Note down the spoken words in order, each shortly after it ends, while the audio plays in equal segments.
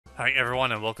Hi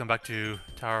everyone and welcome back to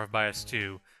Tower of Bias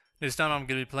 2. This time I'm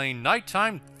going to be playing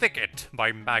Nighttime Thicket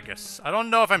by Magus. I don't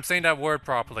know if I'm saying that word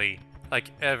properly, like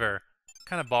ever.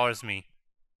 Kind of bothers me.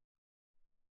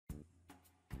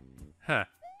 Huh.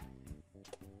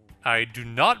 I do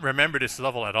not remember this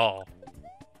level at all.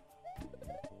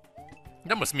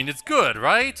 That must mean it's good,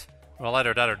 right? Well,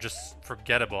 either that or just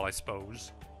forgettable, I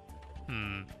suppose.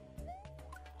 I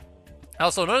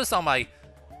also noticed on my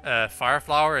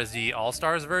Fireflower is the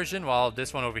All-Stars version, while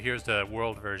this one over here is the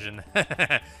World version.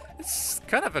 It's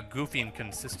kind of a goofy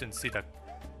inconsistency that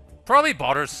probably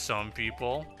bothers some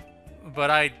people,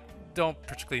 but I don't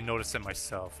particularly notice it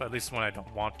myself, at least when I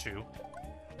don't want to.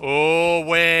 Oh,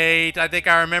 wait, I think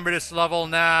I remember this level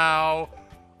now.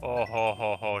 Oh, ho,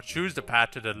 ho, ho. Choose the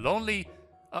path to the lonely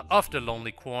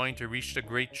coin to reach the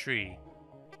great tree.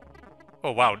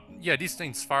 Oh, wow. Yeah, these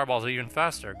things fireballs are even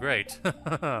faster. Great.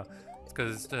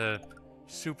 Because it's the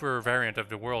super variant of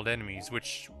the world enemies,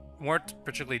 which weren't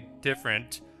particularly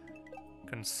different,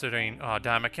 considering... Oh,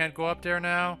 damn, I can't go up there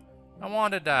now? I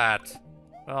wanted that.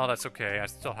 Well, that's okay. I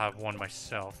still have one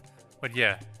myself. But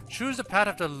yeah, choose the path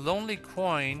of the lonely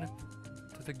coin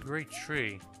to the great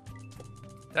tree.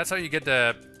 That's how you get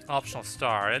the optional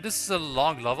star. And this is a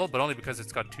long level, but only because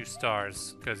it's got 2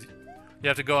 stars. Because you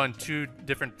have to go on 2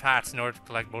 different paths in order to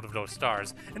collect both of those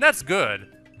stars. And that's good.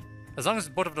 As long as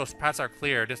both of those paths are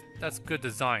clear, that's good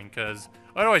design, because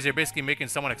otherwise you're basically making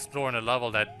someone explore in a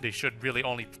level that they should really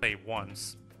only play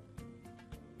once.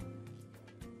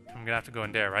 I'm gonna have to go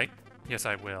in there, right? Yes,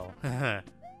 I will.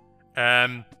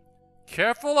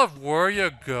 Careful of where you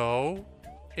go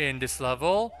in this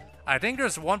level. I think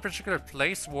there's one particular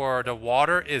place where the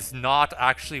water is not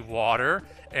actually water,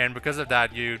 and because of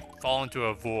that you fall into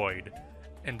a void.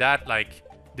 And that, like,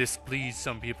 displeased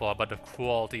some people about the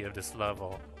quality of this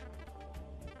level.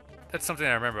 That's something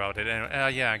I remember about it.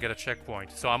 And yeah, I get a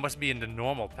checkpoint. So I must be in the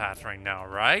normal path right now,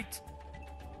 right?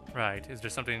 Right. Is there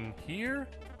something here?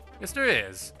 Yes, there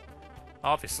is.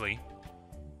 Obviously.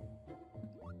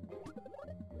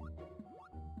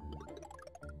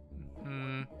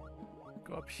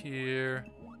 Go up here.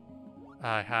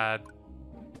 I had...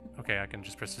 Okay, I can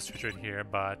just press the switch right here,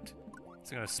 but...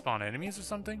 Is it gonna spawn enemies or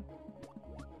something?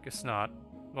 Guess not.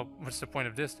 Well, what's the point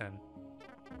of this then?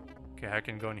 Okay, I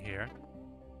can go in here.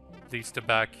 Leads to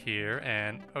back here,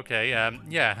 and okay,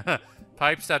 yeah,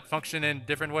 pipes that function in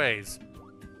different ways.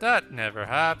 That never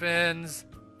happens.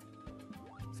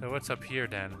 So what's up here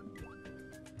then?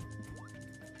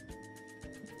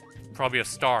 Probably a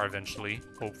star eventually,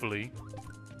 hopefully.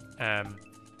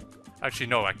 Actually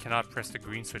no, I cannot press the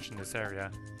green switch in this area.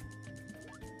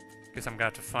 Guess I'm gonna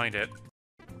have to find it.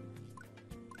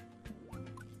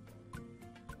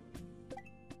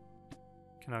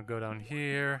 Cannot go down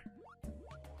here.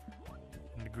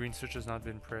 The green switch has not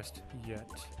been pressed yet.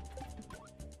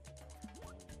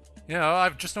 You know,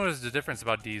 I've just noticed the difference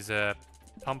about these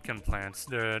pumpkin plants.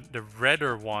 The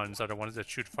redder ones are the ones that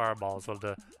shoot fireballs, while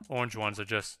the orange ones are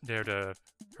just there to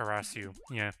harass you.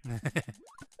 Yeah.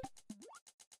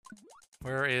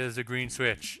 Where is the green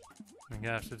switch? I'm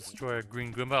gonna have to destroy a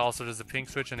green Goomba. Also, there's a pink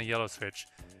switch and a yellow switch.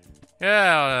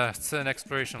 Yeah, it's an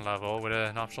exploration level with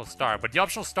an optional star. But the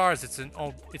optional stars,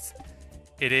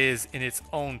 it is in its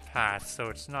own path, so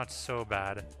it's not so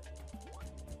bad.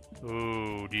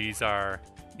 Ooh, these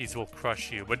will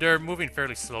crush you. But they're moving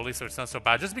fairly slowly, so it's not so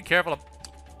bad. Just be careful of...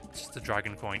 It's just a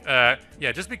dragon coin.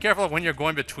 Yeah, just be careful when you're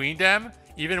going between them,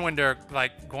 even when they're,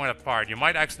 like, going apart. You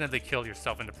might accidentally kill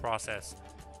yourself in the process.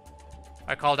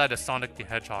 I call that the Sonic the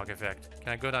Hedgehog effect. Can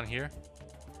I go down here?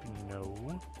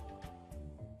 No.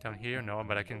 Down here? No,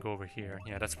 but I can go over here.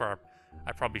 Yeah, that's where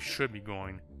I probably should be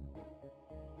going.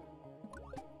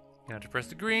 You have to press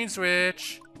the green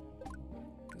switch,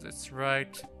 because it's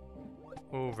right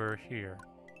over here.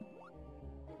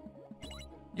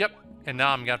 Yep, and now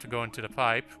I'm gonna have to go into the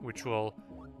pipe, which will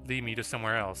lead me to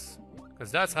somewhere else,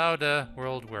 because that's how the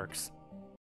world works.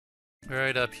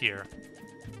 Right up here.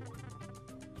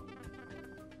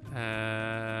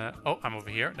 Oh, I'm over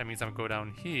here. That means I'm gonna go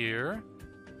down here,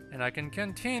 and I can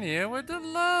continue with the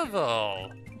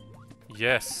level.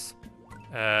 Yes.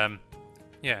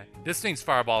 Yeah, this thing's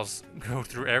fireballs go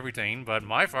through everything, but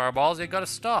my fireballs, they gotta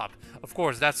stop. Of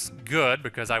course, that's good,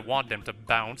 because I want them to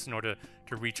bounce in order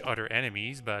to reach other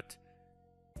enemies, but,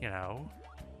 you know,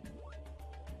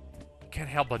 you can't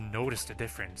help but notice the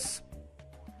difference.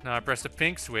 Now I press the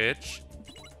pink switch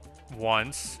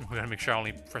once. We're gonna make sure I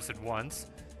only press it once.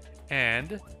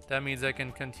 And that means I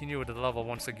can continue with the level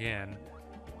once again.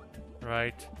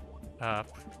 Right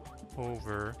up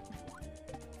over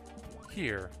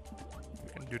here.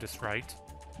 Do this right.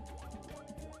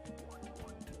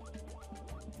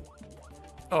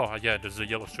 Oh, yeah, there's a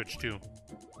yellow switch too.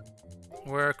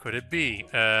 Where could it be?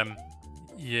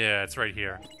 Yeah, it's right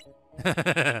here.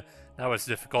 That was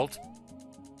difficult.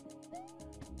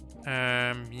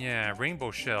 Yeah,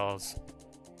 rainbow shells.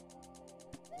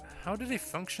 How do they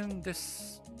function,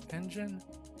 this engine?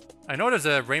 I know there's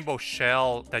a rainbow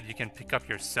shell that you can pick up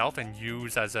yourself and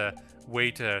use as a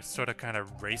way to sort of kind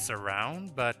of race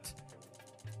around, but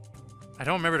I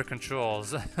don't remember the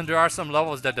controls. There are some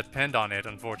levels that depend on it,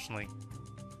 unfortunately.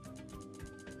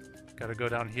 Gotta go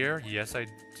down here? Yes, I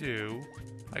do.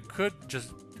 I could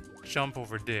just jump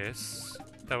over this.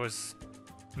 That was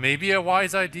maybe a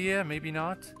wise idea, maybe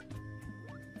not.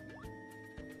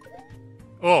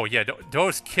 Oh, yeah,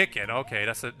 those kick it. Okay,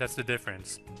 that's the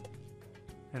difference.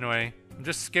 Anyway, I'm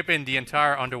just skipping the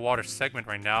entire underwater segment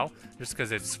right now, just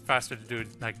because it's faster to do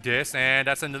it like this, and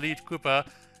that's an Elite Koopa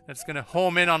that's gonna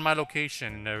home in on my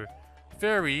location in a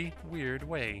very weird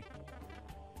way.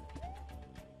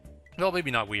 Well,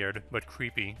 maybe not weird, but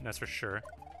creepy, that's for sure.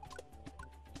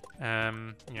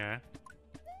 Yeah.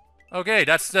 Okay,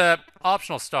 that's the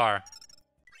optional star.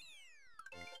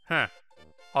 Huh.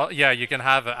 Yeah, you can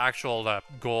have actual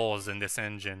goals in this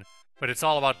engine. But it's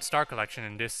all about star collection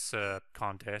in this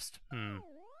contest.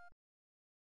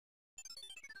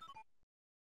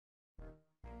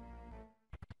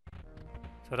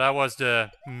 So that was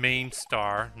the main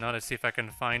star. Now let's see if I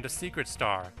can find the secret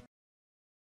star.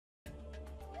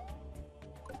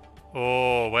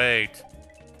 Oh, wait.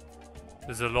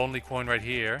 There's a lonely coin right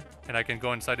here. And I can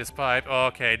go inside this pipe.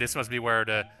 Okay, this must be where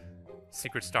the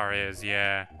secret star is,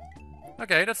 yeah.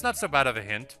 Okay, that's not so bad of a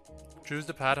hint. Choose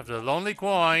the path of the lonely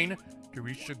coin to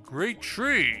reach the great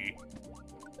tree.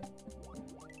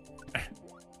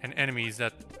 And enemies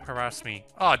that harass me.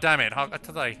 Oh, damn it. I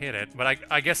thought I hit it. But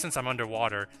I guess since I'm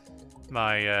underwater,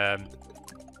 my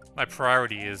my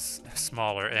priority is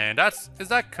smaller. And is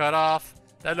that cut off?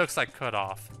 That looks like cut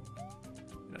off.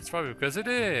 That's probably because it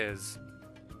is.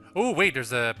 Oh, wait,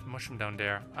 there's a mushroom down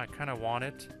there. I kind of want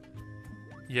it.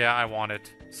 Yeah, I want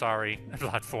it. Sorry,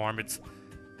 platform. It's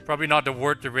probably not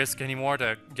worth the risk anymore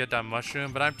to get that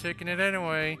mushroom, but I'm taking it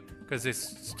anyway, because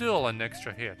it's still an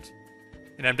extra hit.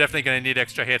 And I'm definitely going to need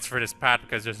extra hits for this path,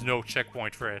 because there's no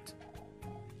checkpoint for it.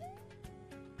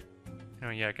 Oh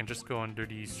yeah, I can just go under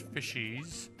these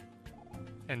fishies.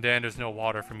 And then there's no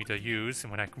water for me to use,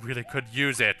 and when I really could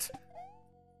use it.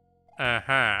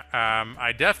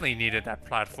 I definitely needed that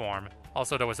platform.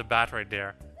 Also, there was a bat right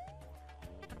there.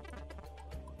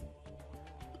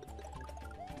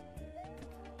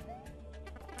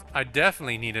 I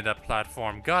definitely needed that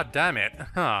platform. God damn it.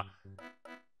 Huh.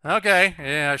 Okay,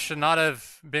 yeah, I should not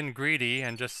have been greedy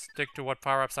and just stick to what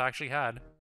power-ups I actually had.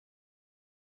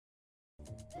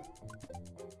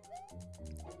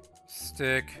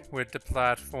 Stick with the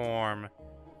platform.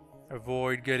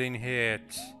 Avoid getting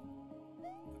hit.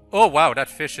 Oh, wow, that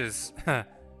fish is...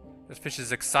 This fish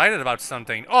is excited about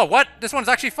something. Oh, what? This one's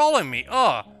actually following me.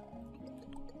 Oh.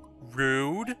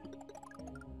 Rude.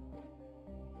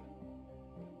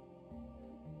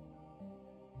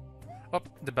 Oh,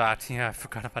 the bat. Yeah, I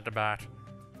forgot about the bat.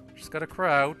 Just gotta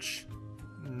crouch.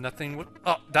 Nothing would...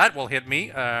 Oh, that will hit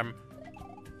me.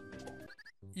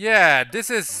 Yeah, this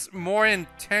is more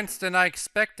intense than I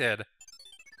expected.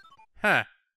 Huh.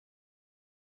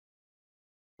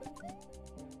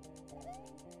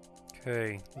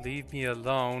 Okay, leave me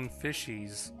alone,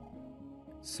 fishies.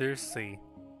 Seriously.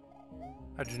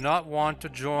 I do not want to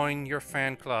join your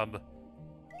fan club.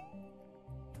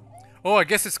 Oh, I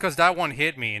guess it's because that one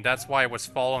hit me, and that's why it was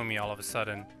following me all of a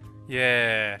sudden.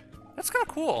 Yeah, that's kind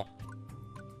of cool.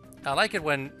 I like it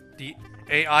when the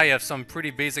AI of some pretty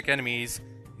basic enemies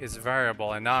is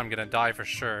variable, and now I'm gonna die for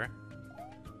sure.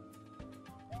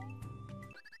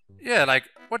 Yeah, like,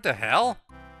 what the hell?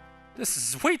 This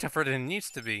is way tougher than it needs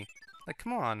to be. Like,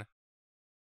 come on.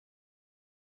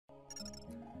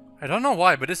 I don't know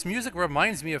why, but this music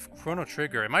reminds me of Chrono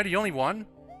Trigger. Am I the only one?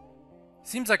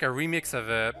 Seems like a remix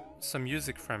of some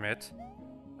music from it.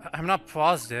 I'm not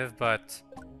positive, but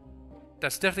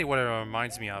that's definitely what it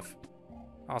reminds me of.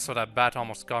 Also, that bat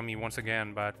almost got me once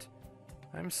again, but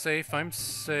I'm safe, I'm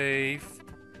safe.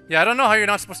 Yeah, I don't know how you're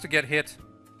not supposed to get hit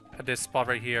at this spot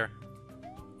right here.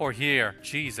 Or here.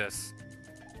 Jesus.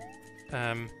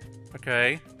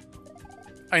 Okay.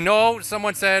 I know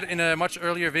someone said in a much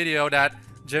earlier video that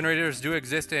generators do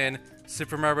exist in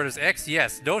Super Mario Bros. X.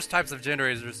 Yes, those types of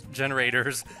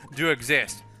generators do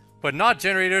exist. But not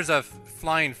generators of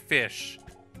flying fish.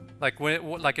 Like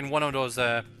in one of those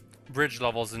bridge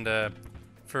levels in the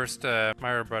first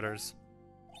Mario Brothers.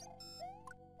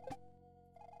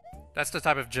 That's the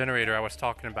type of generator I was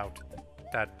talking about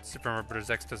that Super Mario Bros.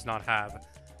 X does not have.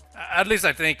 At least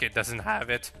I think it doesn't have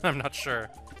it. I'm not sure.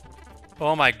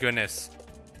 Oh my goodness.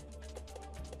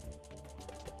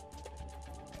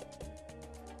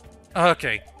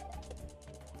 Okay.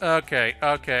 Okay,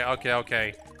 okay, okay,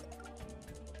 okay.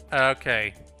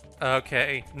 Okay.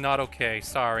 Okay. Not okay.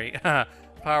 Sorry.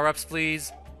 Power-ups,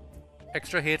 please.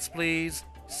 Extra hits, please.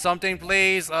 Something,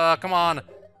 please. Come on.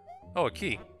 Oh, a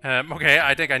key. Okay,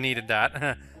 I think I needed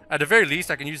that. At the very least,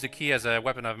 I can use the key as a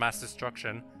weapon of mass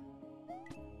destruction.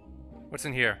 What's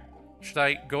in here? Should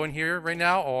I go in here right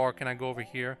now, or can I go over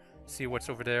here, see what's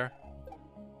over there?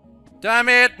 Damn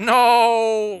it!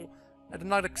 No! I did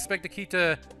not expect the key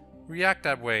to react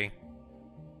that way.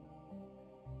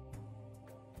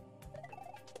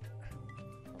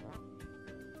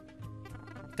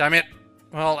 Damn it!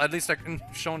 Well, at least I can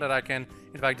show that I can,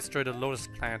 in fact, destroy the lotus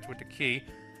plant with the key.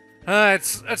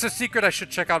 It's a secret I should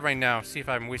check out right now. See if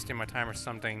I'm wasting my time or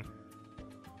something.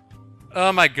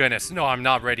 Oh my goodness. No, I'm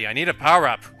not ready. I need a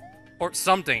power-up. Or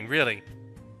something, really.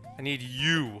 I need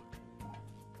you.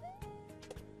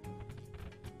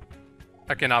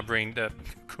 I cannot bring the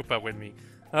Koopa with me.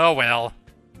 Oh well.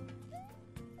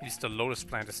 At least the lotus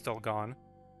plant is still gone.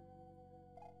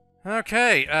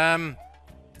 Okay,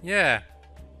 yeah.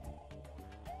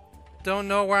 Don't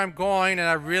know where I'm going, and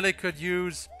I really could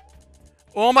use...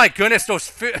 Oh my goodness,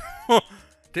 those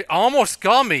they almost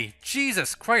got me.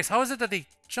 Jesus Christ, how is it that they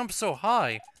jump so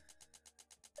high?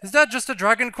 Is that just a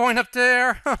dragon coin up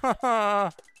there?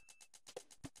 I'm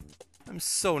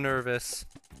so nervous.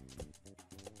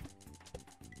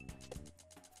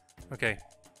 Okay.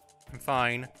 I'm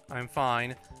fine. I'm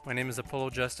fine. My name is Apollo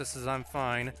Justice, as I'm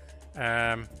fine.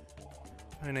 My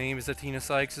name is Athena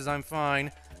Sykes, as I'm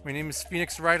fine. My name is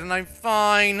Phoenix Wright, and I'm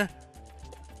fine.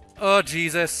 Oh,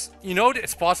 Jesus. You know,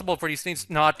 it's possible for these things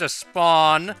not to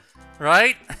spawn,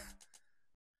 right?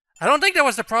 I don't think that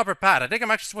was the proper path. I think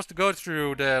I'm actually supposed to go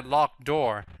through the locked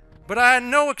door. But I had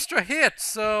no extra hits,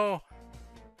 so...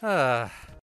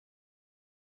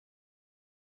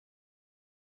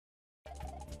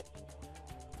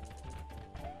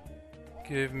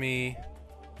 Give me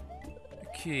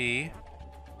the key.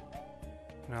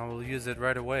 And I will use it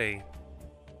right away.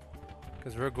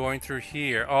 Because we're going through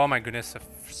here. Oh my goodness, a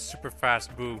super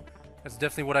fast boo. That's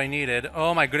definitely what I needed.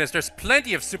 Oh my goodness, there's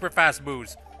plenty of super fast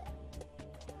boos.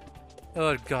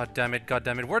 Oh god damn it, god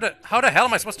damn it. How the hell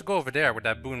am I supposed to go over there with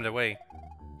that boo in the way?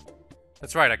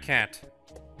 That's right, I can't.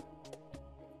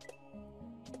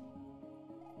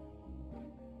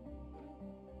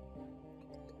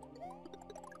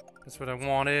 That's what I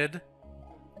wanted.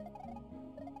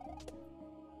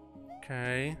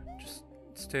 Okay, just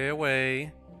stay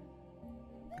away.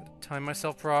 Time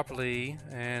myself properly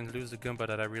and lose the Goomba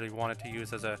that I really wanted to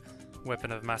use as a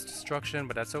weapon of mass destruction,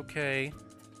 but that's okay.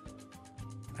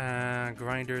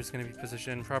 Grinder is going to be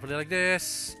positioned properly like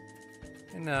this.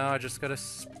 And now I just gotta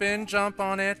spin jump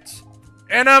on it.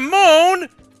 And a moon?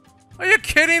 Are you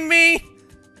kidding me?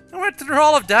 I went through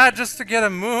all of that just to get a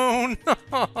moon.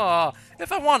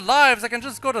 If I want lives, I can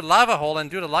just go to Lava Hole and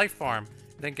do the life farm.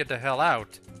 Then get the hell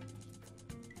out.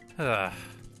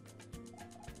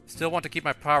 Still want to keep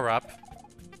my power up.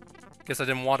 Guess I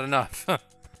didn't want enough.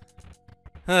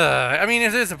 I mean,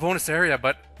 it is a bonus area,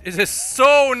 but it is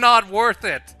so not worth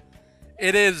it.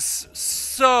 It is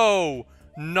so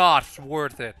not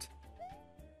worth it.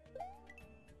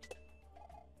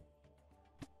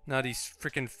 Now these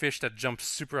freaking fish that jump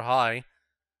super high.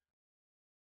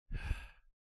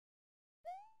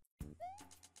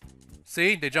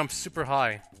 See? They jump super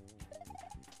high.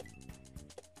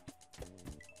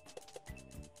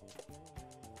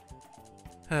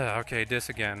 Okay, this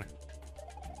again.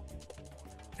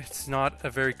 It's not a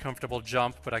very comfortable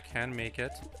jump, but I can make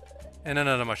it. And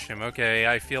another mushroom. Okay,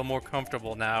 I feel more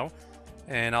comfortable now.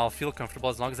 And I'll feel comfortable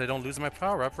as long as I don't lose my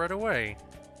power up right away.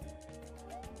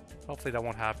 Hopefully that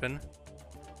won't happen.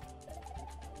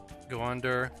 Go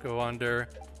under, go under.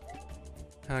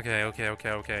 Okay, okay, okay,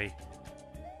 okay.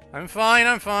 I'm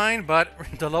fine, but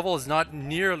the level is not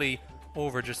nearly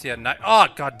over just yet. Oh,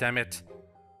 god damn it.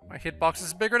 My hitbox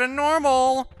is bigger than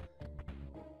normal!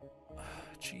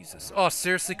 Jesus. Oh,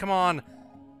 seriously, come on.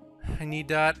 I need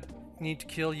that. I need to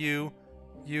kill you.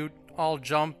 You all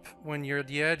jump when you're at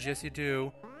the edge. Yes, you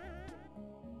do.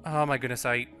 Oh my goodness,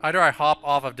 either I hop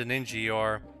off of the ninja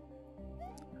or...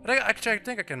 Actually, I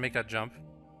think I can make that jump.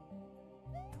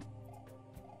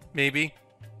 Maybe.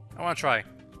 I want to try.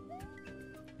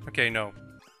 Okay, no.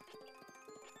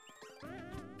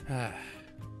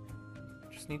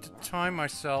 Just need to time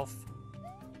myself.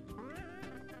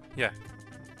 Yeah.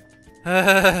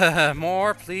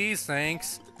 More, please,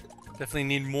 thanks. Definitely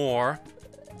need more.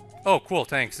 Oh, cool,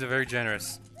 thanks. They're very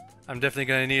generous. I'm definitely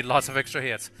gonna need lots of extra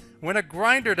hits. When a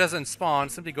grinder doesn't spawn,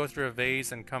 simply go through a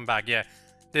vase and come back. Yeah,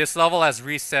 this level has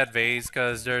reset vase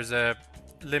because there's a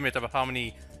limit of how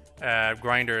many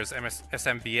grinders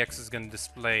SMBX is going to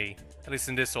display, at least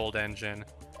in this old engine.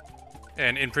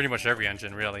 And in pretty much every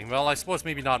engine, really. Well, I suppose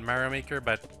maybe not Mario Maker,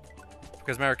 but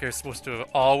because Mario Maker is supposed to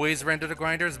always render the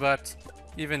grinders, but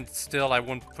even still, I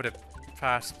wouldn't put it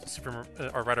past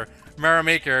or rather, Mario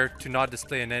Maker to not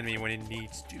display an enemy when it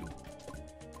needs to.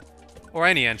 Or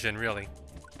any engine, really.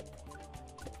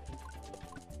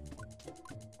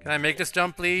 Can I make this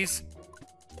jump, please?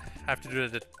 I have to do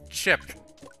the chip.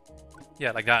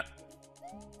 Yeah, like that.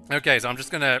 Okay, so I'm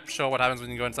just gonna show what happens when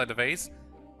you go inside the vase.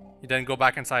 You then go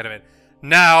back inside of it.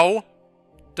 Now,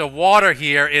 the water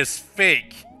here is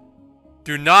fake.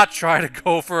 Do not try to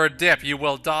go for a dip. You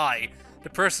will die. The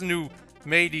person who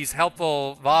made these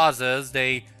helpful vases,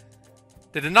 they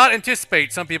did not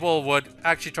anticipate some people would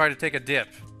actually try to take a dip.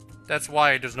 That's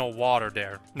why there's no water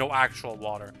there. No actual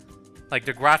water. Like,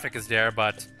 the graphic is there,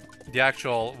 but the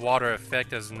actual water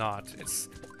effect is not. It's...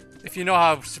 If you know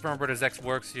how Super Mario Bros. X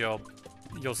works,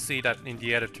 you'll see that in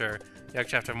the editor, you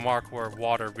actually have to mark where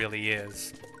water really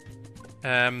is. How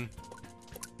am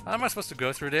I supposed to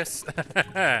go through this?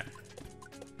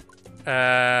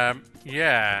 Yeah.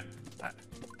 Yeah,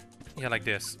 like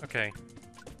this. Okay.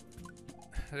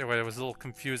 Anyway, it was a little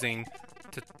confusing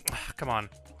to... Come on.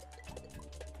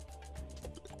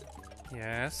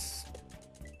 Yes.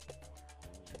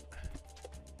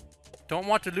 Don't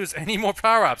want to lose any more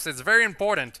power-ups. It's very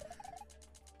important.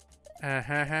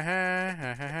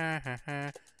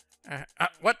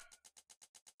 What?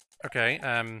 Okay,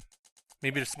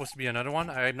 maybe there's supposed to be another one?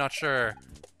 I'm not sure.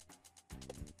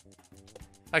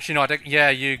 Actually, no, yeah,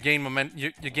 you gain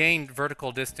you gain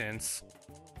vertical distance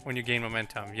when you gain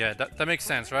momentum. Yeah, that makes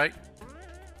sense, right?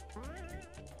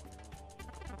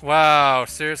 Wow,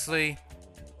 seriously?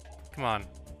 Come on.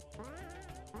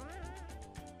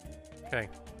 Okay.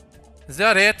 Is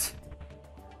that it?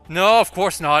 No, of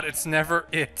course not. It's never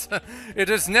it. It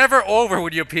is never over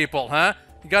with you people, huh?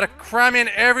 You gotta cram in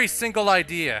every single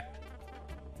idea.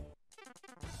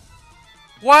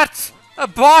 What? A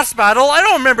boss battle? I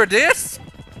don't remember this!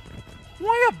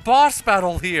 Why a boss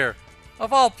battle here?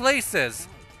 Of all places.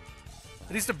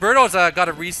 At least the Birdos got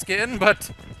a reskin,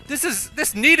 but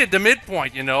this needed the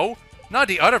midpoint, you know? Not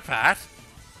the other path.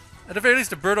 At the very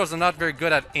least, the Birdos are not very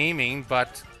good at aiming,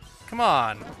 but... Come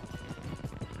on.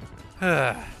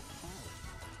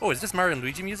 Oh, is this Mario and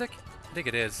Luigi music? I think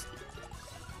it is.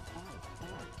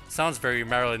 Sounds very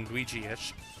Mario and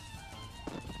Luigi-ish.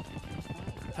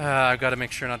 I've got to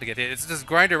make sure not to get hit. It's this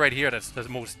grinder right here that's the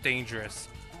most dangerous.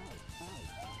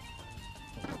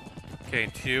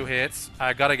 Okay, 2 hits.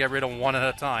 I gotta get rid of 1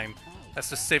 at a time. That's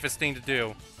the safest thing to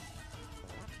do.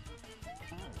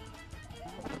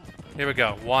 Here we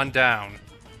go. 1 down.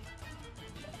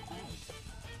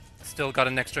 Still got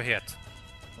an extra hit.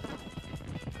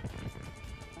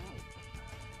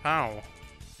 Pow.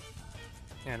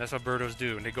 Yeah, that's what Birdos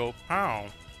do. They go, pow.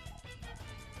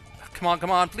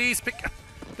 Come on, please pick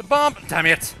the bomb. Damn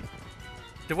it.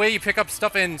 The way you pick up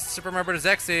stuff in Super Mario Bros.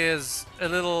 X is a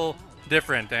little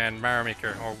different than Mario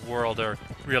Maker or World or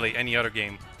really any other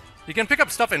game. You can pick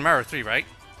up stuff in Mario 3, right?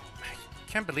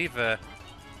 I can't believe I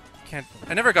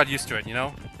never got used to it, you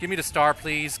know? Give me the star,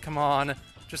 please. Come on.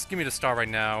 Just give me the star right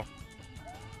now.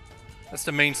 That's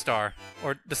the main star.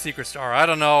 Or the secret star. I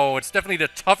don't know. It's definitely the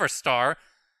tougher star.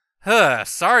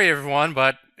 Sorry, everyone,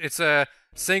 but it's a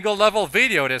single level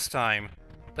video this time.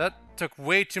 That took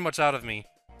way too much out of me.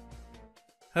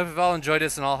 Hope you've all enjoyed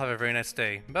this and all have a very nice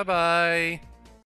day. Bye-bye!